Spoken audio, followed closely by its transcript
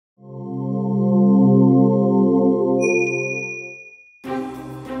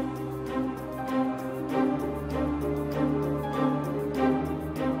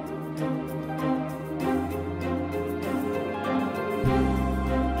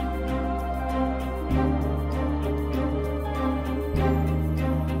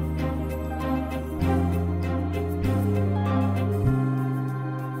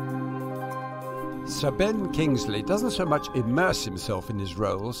Sir Ben Kingsley doesn't so much immerse himself in his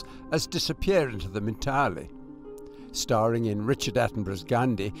roles as disappear into them entirely. Starring in Richard Attenborough's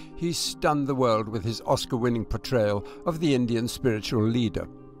Gandhi, he stunned the world with his Oscar-winning portrayal of the Indian spiritual leader.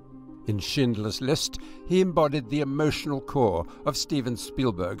 In Schindler's List, he embodied the emotional core of Steven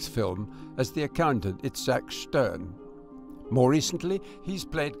Spielberg's film as the accountant Itzhak Stern. More recently, he's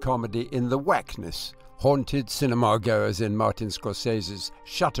played comedy in The Whackness, haunted cinema-goers in Martin Scorsese's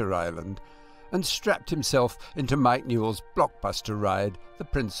Shutter Island, and strapped himself into Mike Newell's blockbuster ride, The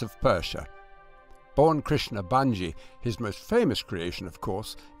Prince of Persia. Born Krishna Banji, his most famous creation, of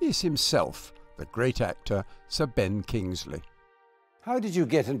course, is himself, the great actor Sir Ben Kingsley. How did you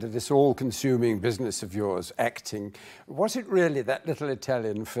get into this all-consuming business of yours, acting? Was it really that little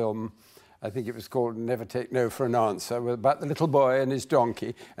Italian film, I think it was called Never Take No for an Answer, about the little boy and his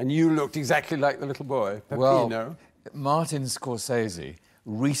donkey, and you looked exactly like the little boy, Peppino? Well, Martin Scorsese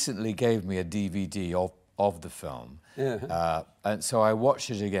recently gave me a DVD of the film, and so I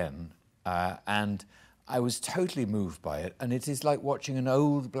watched it again, and I was totally moved by it, and it is like watching an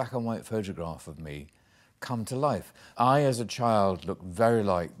old black and white photograph of me come to life. I, as a child, looked very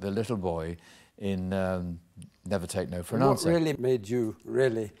like the little boy in Never Take No for an Answer. What really made you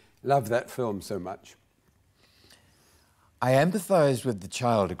really love that film so much? I empathised with the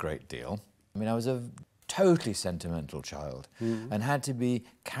child a great deal. I mean, I was a totally sentimental child and had to be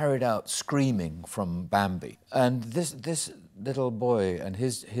carried out screaming from Bambi. And this little boy and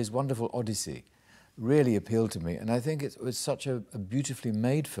his wonderful odyssey really appealed to me, and I think it was such a beautifully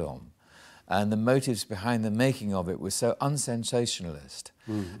made film. And the motives behind the making of it was so unsensationalist.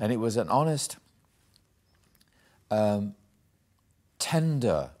 And it was an honest,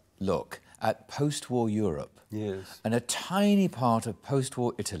 tender look at post-war Europe. Yes. And a tiny part of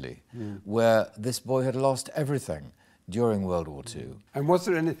post-war Italy where this boy had lost everything during World War II. And was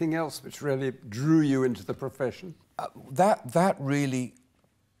there anything else which really drew you into the profession? That really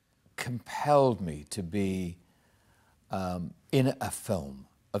compelled me to be in a film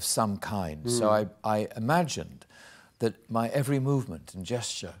of some kind. So I imagined that my every movement and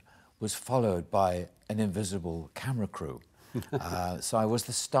gesture was followed by an invisible camera crew. So I was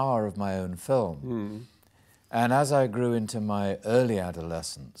the star of my own film. And as I grew into my early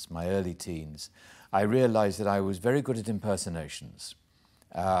adolescence, my early teens, I realized that I was very good at impersonations.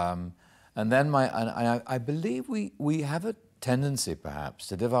 And then I believe we have a tendency, perhaps,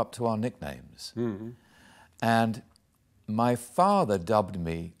 to live up to our nicknames. And my father dubbed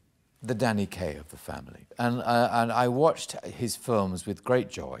me the Danny Kaye of the family. And I watched his films with great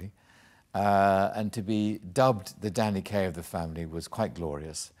joy. And to be dubbed the Danny Kaye of the family was quite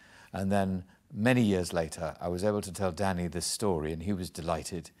glorious. And then many years later, I was able to tell Danny this story, and he was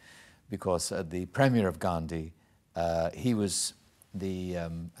delighted because at the premiere of Gandhi, he was the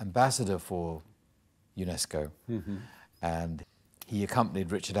ambassador for UNESCO, and he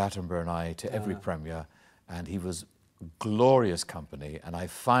accompanied Richard Attenborough and I to every premiere, and he was glorious company, and I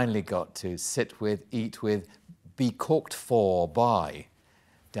finally got to sit with, eat with, be cooked for by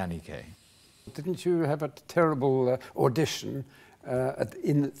Danny Kaye. Didn't you have a terrible audition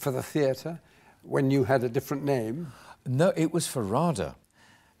for the theatre when you had a different name? No, it was for RADA,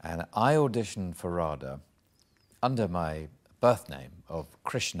 and I auditioned for RADA under my birth name of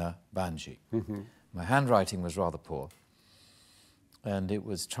Krishna Banji. My handwriting was rather poor, and it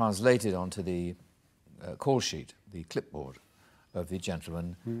was translated onto the call sheet, the clipboard of the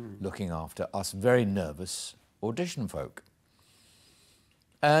gentleman looking after us very nervous audition folk.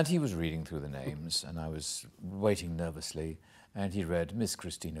 And he was reading through the names, and I was waiting nervously, and he read Miss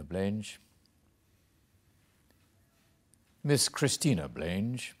Christina Blange. Miss Christina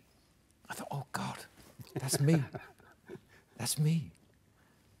Blange. I thought, oh God, that's me. That's me.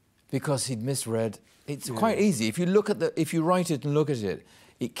 Because he'd misread. It's quite easy. If you look at if you write it and look at it,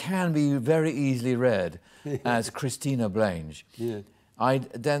 it can be very easily read as Christina Blange. I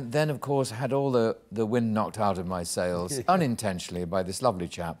then of course had all the wind knocked out of my sails unintentionally by this lovely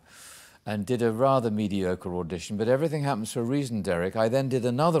chap, and did a rather mediocre audition. But everything happens for a reason, Derek. I then did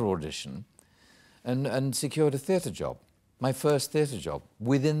another audition, and secured a theatre job, my first theatre job,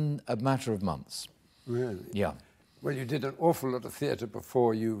 within a matter of months. Really? Yeah. Well, you did an awful lot of theatre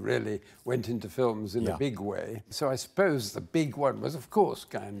before you really went into films in a big way. So I suppose the big one was, of course,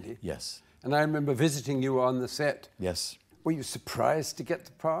 Gandhi. Yes. And I remember visiting you on the set. Yes. Were you surprised to get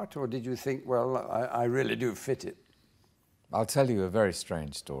the part, or did you think, well, I really do fit it? I'll tell you a very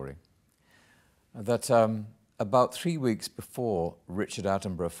strange story. That about 3 weeks before Richard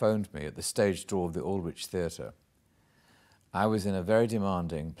Attenborough phoned me at the stage door of the Aldwych Theatre, I was in a very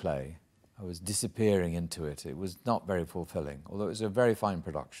demanding play. I was disappearing into it. It was not very fulfilling, although it was a very fine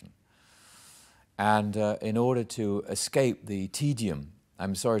production. And in order to escape the tedium,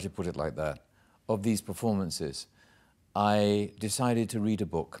 I'm sorry to put it like that, of these performances, I decided to read a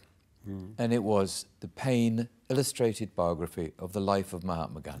book. And it was the Pain illustrated biography of the life of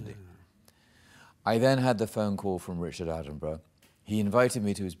Mahatma Gandhi. I then had the phone call from Richard Attenborough. He invited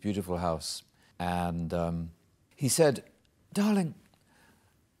me to his beautiful house, and he said, "Darling,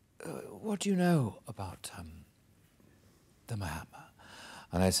 what do you know about the Mahatma?"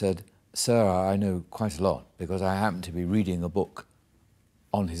 And I said, "Sir, I know quite a lot, because I happen to be reading a book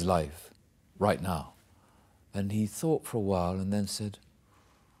on his life right now." And he thought for a while and then said,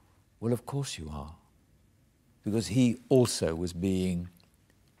 "Well, of course you are." Because he also was being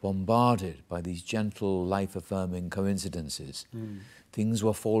bombarded by these gentle, life-affirming coincidences. Things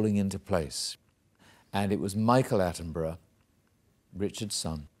were falling into place. And it was Michael Attenborough, Richard's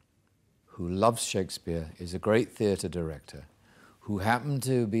son, who loves Shakespeare, is a great theatre director, who happened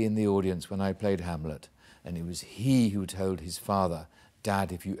to be in the audience when I played Hamlet, and it was he who told his father,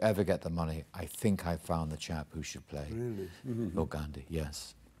 "Dad, if you ever get the money, I think I've found the chap who should play." Really? Lord Gandhi,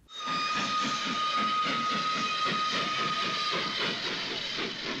 yes.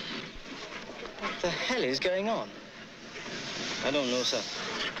 What the hell is going on? I don't know, sir.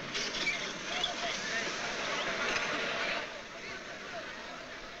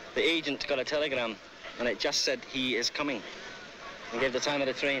 The agent got a telegram, and it just said he is coming, and gave the time of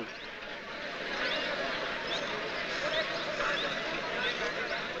the train.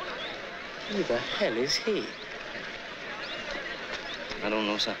 Who the hell is he? I don't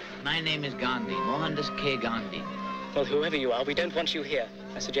know, sir. My name is Gandhi, Mohandas K. Gandhi. Well, whoever you are, we don't want you here.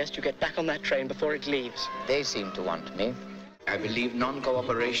 I suggest you get back on that train before it leaves. They seem to want me. I believe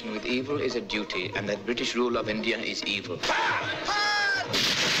non-cooperation with evil is a duty, and that British rule of India is evil.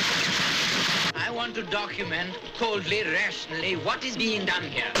 I want to document coldly, rationally, what is being done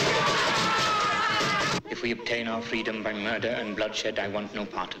here. If we obtain our freedom by murder and bloodshed, I want no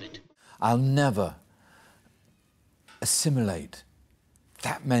part of it. I'll never assimilate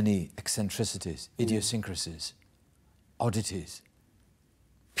that many eccentricities, idiosyncrasies, oddities,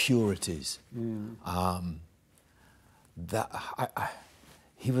 purities.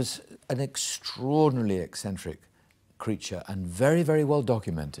 He was an extraordinarily eccentric creature and very, very well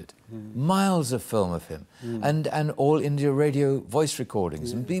documented. Miles of film of him, and all India radio voice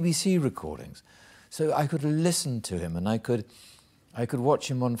recordings and BBC recordings. So I could listen to him and I could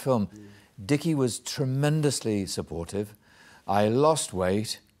watch him on film. Dickie was tremendously supportive. I lost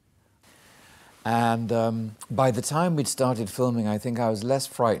weight, and by the time we'd started filming, I think I was less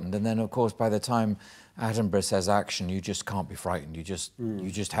frightened. And then, of course, by the time Attenborough says action, you just can't be frightened. You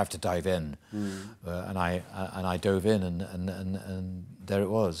just have to dive in. And I dove in, and there it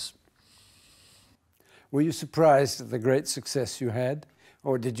was. Were you surprised at the great success you had,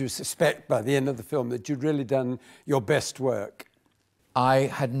 or did you suspect by the end of the film that you'd really done your best work? I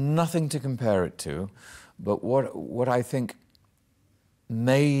had nothing to compare it to, but what I think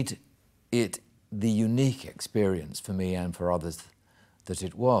made it the unique experience for me and for others that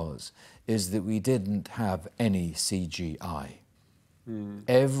it was, is that we didn't have any CGI.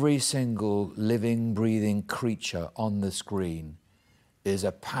 Every single living, breathing creature on the screen is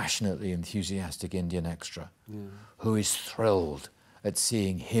a passionately enthusiastic Indian extra who is thrilled at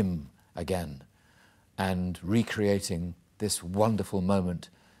seeing him again and recreating this wonderful moment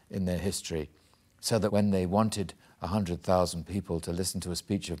in their history, so that when they wanted 100,000 people to listen to a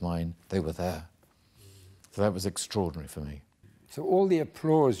speech of mine, they were there. So that was extraordinary for me. So all the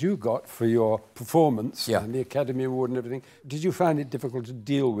applause you got for your performance and the Academy Award and everything, did you find it difficult to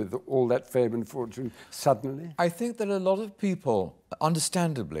deal with all that fame and fortune suddenly? I think that a lot of people,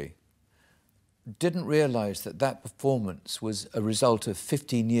 understandably, didn't realise that that performance was a result of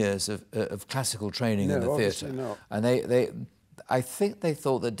 15 years of classical training in the theatre. Not. And I think they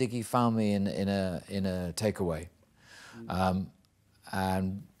thought that Dickie found me in a takeaway,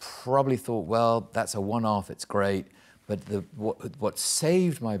 and probably thought, well, that's a one-off, it's great. But what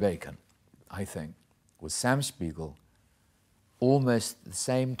saved my bacon, I think, was Sam Spiegel, almost the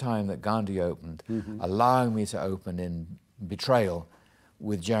same time that Gandhi opened, allowing me to open in Betrayal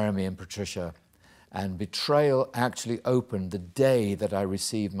with Jeremy and Patricia. And Betrayal actually opened the day that I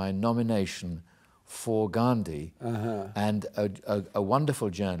received my nomination for Gandhi. And a wonderful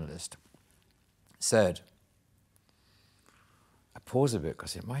journalist said, I pause a bit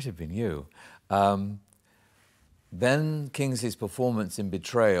because it might have been you, Ben Kingsley's performance in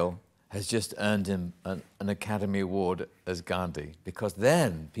Betrayal has just earned him an Academy Award as Gandhi, because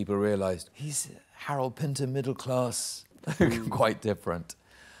then people realised he's Harold Pinter, middle class, quite different.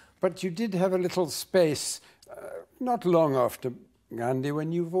 But you did have a little space, not long after Gandhi,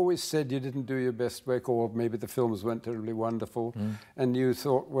 when you've always said you didn't do your best work, or maybe the films weren't terribly wonderful, and you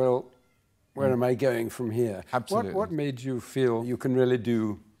thought, well, where am I going from here? Absolutely. What made you feel you can really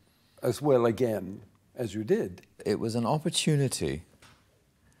do as well again as you did? It was an opportunity,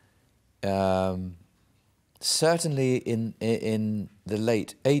 certainly in the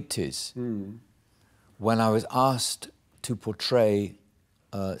late 80s, when I was asked to portray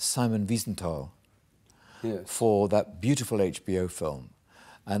Simon Wiesenthal for that beautiful HBO film.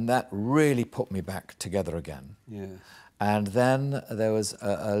 And that really put me back together again. Yes. And then there was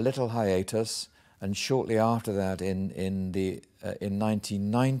a little hiatus, and shortly after that, in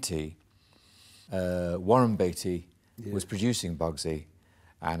 1990, Warren Beatty was producing Bugsy,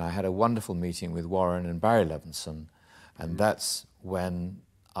 and I had a wonderful meeting with Warren and Barry Levinson, and that's when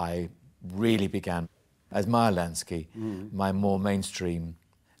I really began, as Meyer Lansky, my more mainstream.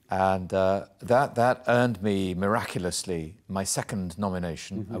 And that earned me, miraculously, my second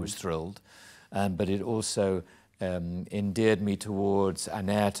nomination. I was thrilled. But it also endeared me towards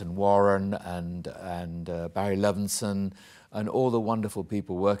Annette and Warren and Barry Levinson and all the wonderful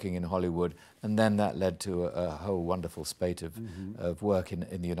people working in Hollywood. And then that led to a whole wonderful spate of work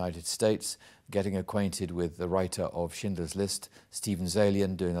in the United States, getting acquainted with the writer of Schindler's List, Steven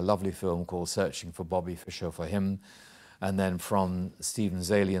Spielberg, doing a lovely film called Searching for Bobby Fischer for him. And then from Steven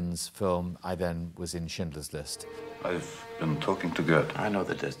Spielberg's film, I then was in Schindler's List. I've been talking to Gert. I know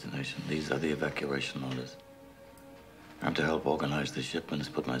the destination. These are the evacuation orders. I'm to help organize the shipments,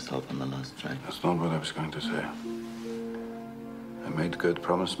 put myself on the last train. That's not what I was going to say. I made Gert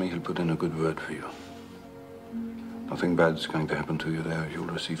promise me he'll put in a good word for you. Nothing bad's going to happen to you there. You'll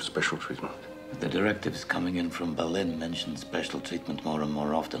receive special treatment. The directives coming in from Berlin mention special treatment more and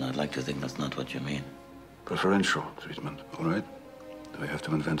more often. I'd like to think that's not what you mean. Preferential treatment, all right? Do I have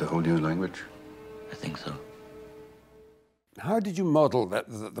to invent a whole new language? I think so. How did you model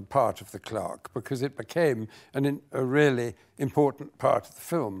the part of the clerk? Because it became a really important part of the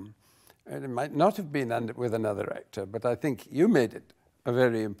film. And it might not have been with another actor, but I think you made it a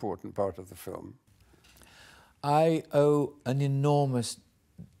very important part of the film. I owe an enormous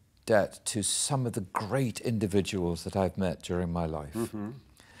debt to some of the great individuals that I've met during my life.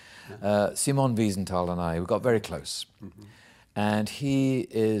 Simon Wiesenthal and I, we got very close. And he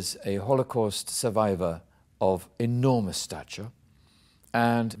is a Holocaust survivor of enormous stature.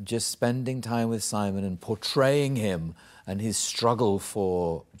 And just spending time with Simon and portraying him and his struggle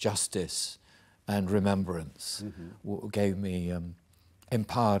for justice and remembrance gave me,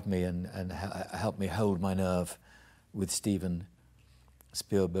 empowered me and helped me hold my nerve with Steven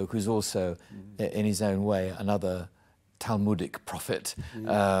Spielberg, who's also, in his own way, another Talmudic prophet.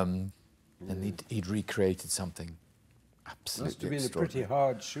 And he'd recreated something absolutely Must have been a extraordinary. pretty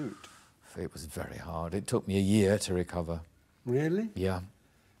hard shoot. It was very hard. It took me a year to recover. Really? Yeah.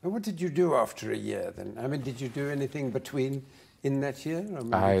 And what did you do after a year then? I mean, did you do anything between in that year? Or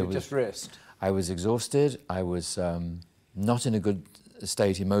maybe I did you was- just rest? I was exhausted. I was not in a good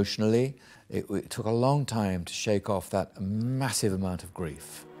state emotionally. It took a long time to shake off that massive amount of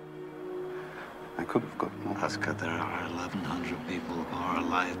grief. I could have got more. Oscar, there are 1,100 people who are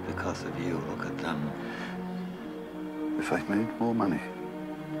alive because of you. Look at them. If I'd made more money.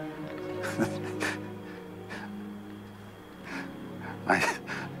 I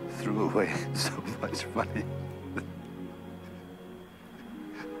threw away so much money.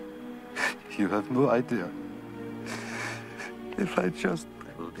 You have no idea. If I just...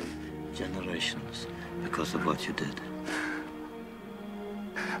 There will be generations because of what you did.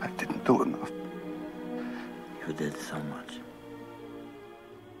 I didn't do enough. You did so much.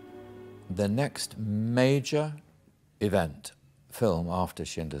 The next major film after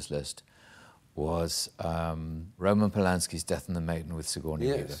Schindler's List was Roman Polanski's Death and the Maiden with Sigourney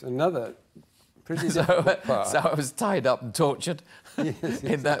Weaver. Yes, another pretty So difficult part. I was tied up and tortured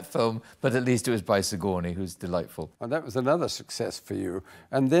in that film, but at least it was by Sigourney, who's delightful. And that was another success for you.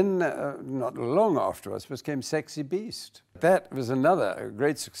 And then, not long afterwards, came Sexy Beast. That was another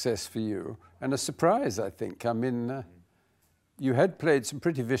great success for you, and a surprise, I think. I mean, you had played some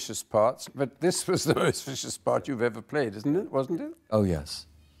pretty vicious parts, but this was the most vicious part you've ever played, wasn't it? Oh, yes,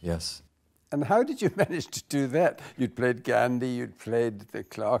 yes. And how did you manage to do that? You'd played Gandhi, you'd played the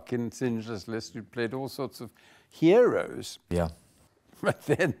clerk in Schindler's List, you'd played all sorts of heroes. Yeah. But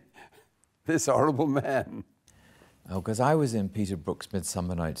then, this horrible man. Oh, because I was in Peter Brook's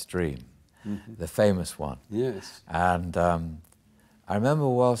Midsummer Night's Dream, the famous one. Yes. And I remember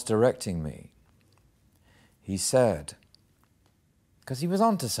whilst directing me, he said, because he was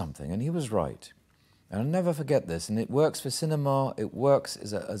onto something, and he was right. And I'll never forget this, and it works for cinema, it works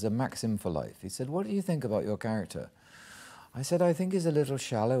as a maxim for life. He said, "What do you think about your character?" I said, I think he's a little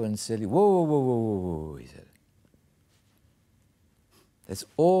shallow and silly. Whoa, whoa, whoa, whoa, whoa, whoa, he said. There's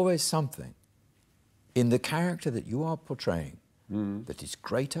always something in the character that you are portraying that is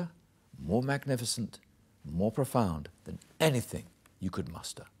greater, more magnificent, more profound than anything you could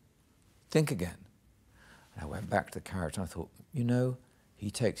muster. Think again. And I went back to the character and I thought, you know,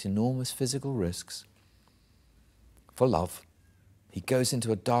 he takes enormous physical risks for love. He goes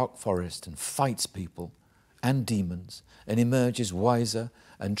into a dark forest and fights people and demons and emerges wiser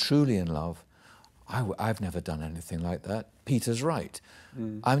and truly in love. I've never done anything like that. Peter's right.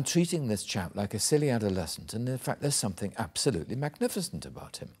 I'm treating this chap like a silly adolescent, and in fact there's something absolutely magnificent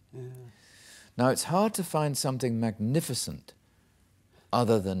about him. Yeah. Now it's hard to find something magnificent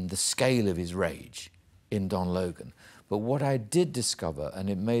other than the scale of his rage in Don Logan. But what I did discover, and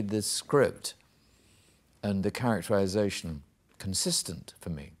it made this script and the characterization consistent for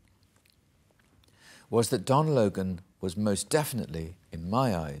me, was that Don Logan was most definitely, in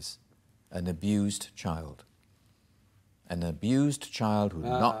my eyes, an abused child. An abused child who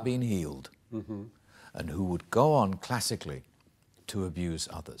had not been healed and who would go on classically to abuse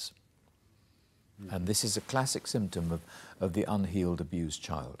others. And this is a classic symptom of the unhealed, abused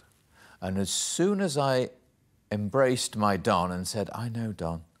child. And as soon as I embraced my Don and said, I know,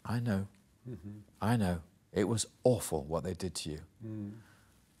 Don, I know, I know, it was awful what they did to you.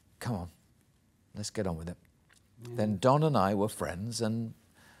 Come on, let's get on with it. Then Don and I were friends, and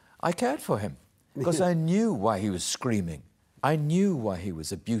I cared for him because I knew why he was screaming. I knew why he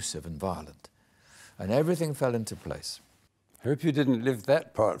was abusive and violent. And everything fell into place. I hope you didn't live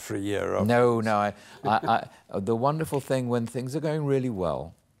that part for a year. No, no. The wonderful thing when things are going really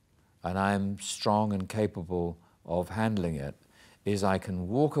well and I'm strong and capable of handling it is I can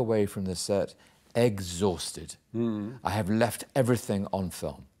walk away from the set exhausted. I have left everything on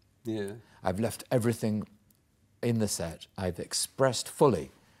film. Yeah. I've left everything in the set. I've expressed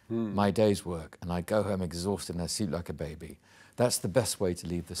fully my day's work, and I go home exhausted and I sleep like a baby. That's the best way to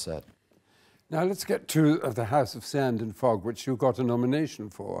leave the set. Now let's get to The House of Sand and Fog, which you got a nomination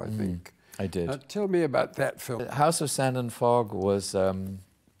for, I think. I did. Tell me about that film. House of Sand and Fog was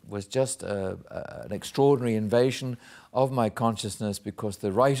just an extraordinary invasion of my consciousness because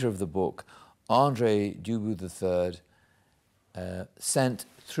the writer of the book, Andre Dubout III, sent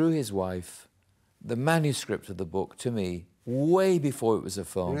through his wife the manuscript of the book to me way before it was a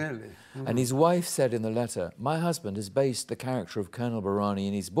film. Really? And his wife said in the letter, my husband has based the character of Colonel Barani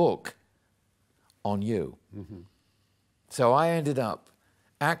in his book on you. So I ended up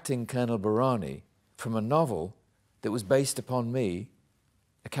acting Colonel Barani from a novel that was based upon me,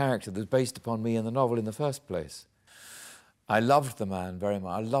 a character that was based upon me in the novel in the first place. I loved the man very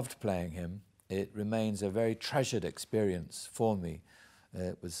much. I loved playing him. It remains a very treasured experience for me.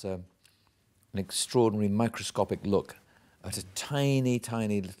 It was an extraordinary microscopic look at a tiny,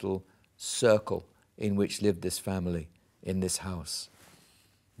 tiny little circle in which lived this family in this house.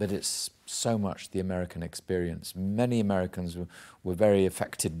 But it's so much the American experience. Many Americans were very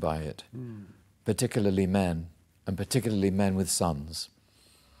affected by it, particularly men, and particularly men with sons.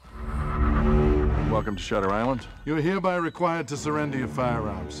 Welcome to Shutter Island. You are hereby required to surrender your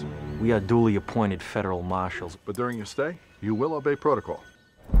firearms. We are duly appointed federal marshals. But during your stay, you will obey protocol.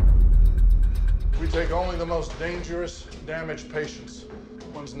 We take only the most dangerous, damaged patients,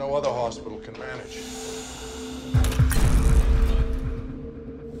 ones no other hospital can manage.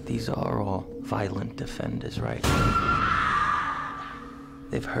 These are all violent offenders, right?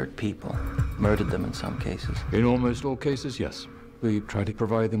 They've hurt people, murdered them in some cases. In almost all cases, yes. We try to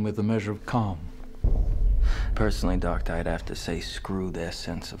provide them with a measure of calm. Personally, Doctor, I'd have to say screw their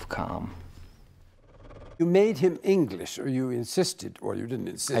sense of calm. You made him English, or you insisted, or you didn't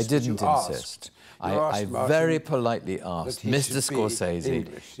insist? I didn't insist. I very politely asked Mr. Scorsese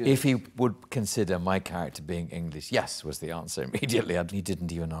if he would consider my character being English. Yes, was the answer immediately. He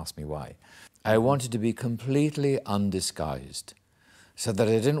didn't even ask me why. I wanted to be completely undisguised, so that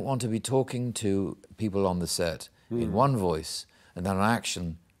I didn't want to be talking to people on the set in one voice, and then on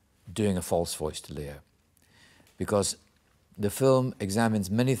action doing a false voice to Leo. Because the film examines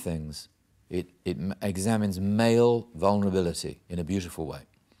many things. It examines male vulnerability in a beautiful way,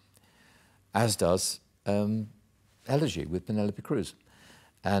 as does Elegy with Penelope Cruz.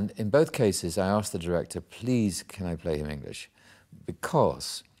 And in both cases, I asked the director, please, can I play him English?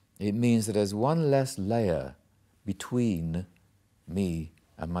 Because it means that there's one less layer between me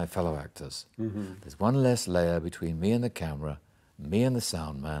and my fellow actors. There's one less layer between me and the camera, me and the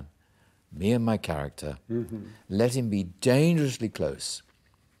sound man, me and my character. Let him be dangerously close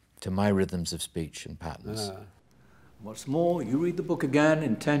to my rhythms of speech and patterns. What's more, you read the book again,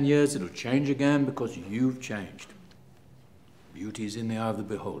 in 10 years it'll change again because you've changed. Beauty's in the eye of the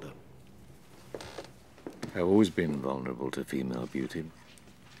beholder. I've always been vulnerable to female beauty.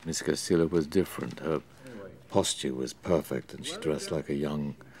 Miss Castillo was different. Her posture was perfect, and she dressed like a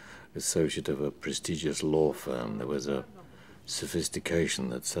young associate of a prestigious law firm. There was a sophistication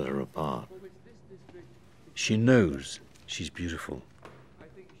that set her apart. She knows she's beautiful,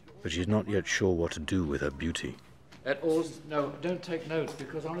 but she's not yet sure what to do with her beauty. No, don't take notes,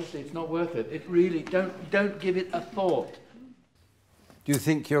 because honestly, it's not worth it. It really, don't give it a thought. Do you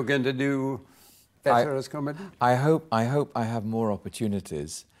think you're going to do better as comedy? I hope I have more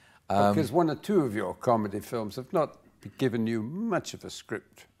opportunities. Because one or two of your comedy films have not given you much of a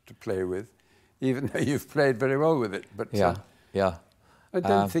script to play with, even though you've played very well with it. But yeah. I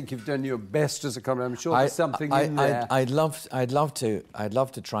don't think you've done your best as a comedy. I'm sure there's something in there. I'd love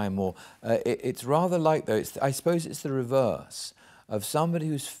to try more. It's rather like, though, I suppose it's the reverse of somebody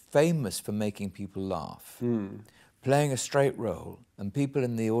who's famous for making people laugh, playing a straight role, and people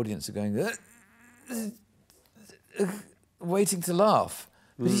in the audience are going, waiting to laugh,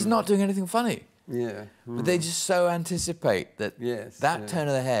 but he's not doing anything funny. Yeah. But they just so anticipate that that turn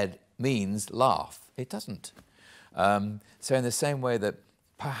of the head means laugh. It doesn't. So in the same way that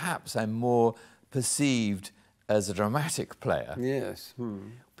perhaps I'm more perceived as a dramatic player,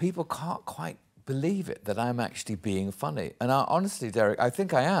 people can't quite believe it, that I'm actually being funny. And honestly, Derek, I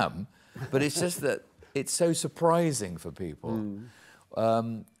think I am, but it's just that it's so surprising for people.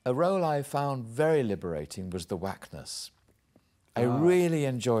 A role I found very liberating was the Whackness. I really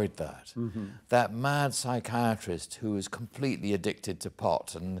enjoyed that. That mad psychiatrist who was completely addicted to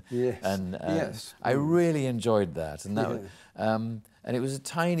pot, and I really enjoyed that. And that and it was a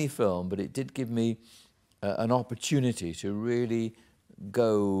tiny film, but it did give me an opportunity to really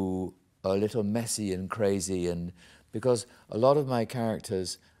go a little messy and crazy, and because a lot of my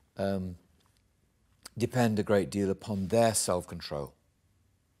characters depend a great deal upon their self-control.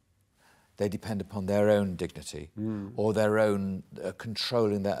 They depend upon their own dignity or their own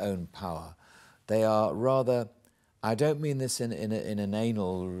controlling their own power. They are rather, I don't mean this in an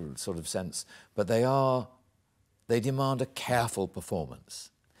anal sort of sense, but they demand a careful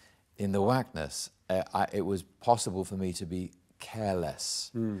performance. In the Whackness, it was possible for me to be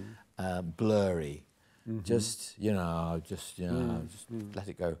careless, blurry, just let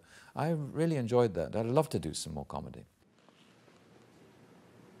it go. I really enjoyed that. I'd love to do some more comedy.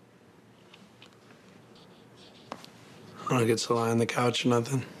 Want to get to lie on the couch or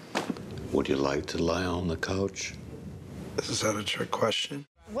nothing? Would you like to lie on the couch? Is that a trick question?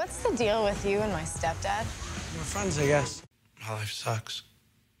 What's the deal with you and my stepdad? We're friends, I guess. My life sucks.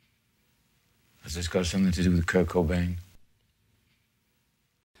 Has this got something to do with Kurt Cobain?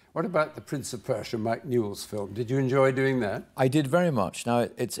 What about the Prince of Persia, Mike Newell's film? Did you enjoy doing that? I did very much. Now,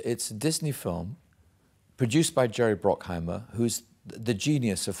 it's a Disney film produced by Jerry Bruckheimer, who's the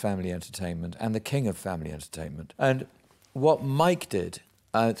genius of family entertainment and the king of family entertainment. And what Mike did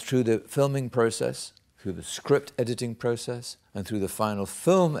through the filming process, through the script editing process, and through the final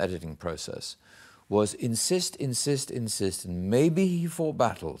film editing process was insist, and maybe he fought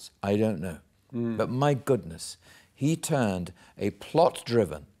battles, I don't know. But my goodness, he turned a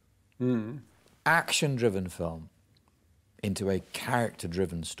plot-driven, action-driven film into a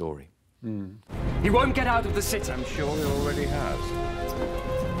character-driven story. He won't get out of the city. I'm sure he already has.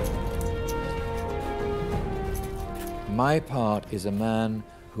 My part is a man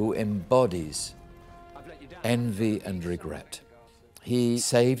who embodies envy and regret. He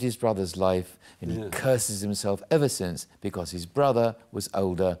saved his brother's life, and he curses himself ever since because his brother was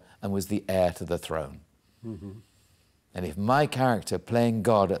older and was the heir to the throne. And if my character, playing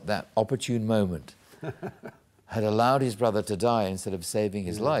God at that opportune moment, had allowed his brother to die instead of saving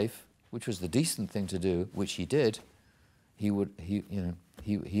his life, which was the decent thing to do, which he did, he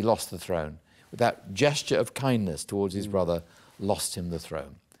lost the throne. That gesture of kindness towards his brother lost him the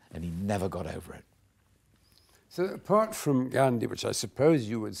throne, and he never got over it. So apart from Gandhi, which I suppose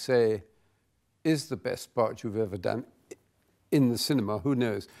you would say is the best part you've ever done in the cinema, who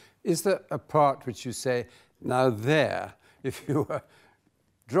knows, is there a part which you say, now there, if you were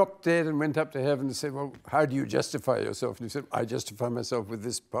dropped dead and went up to heaven and said, well, how do you justify yourself? And you said, I justify myself with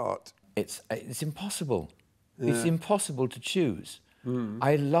this part. It's impossible. Yeah. It's impossible to choose.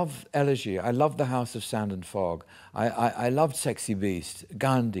 I love Elegy. I love The House of Sand and Fog. I loved Sexy Beast,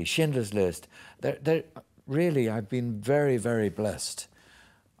 Gandhi, Schindler's List. Really, I've been very, very blessed.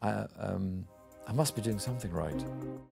 I must be doing something right.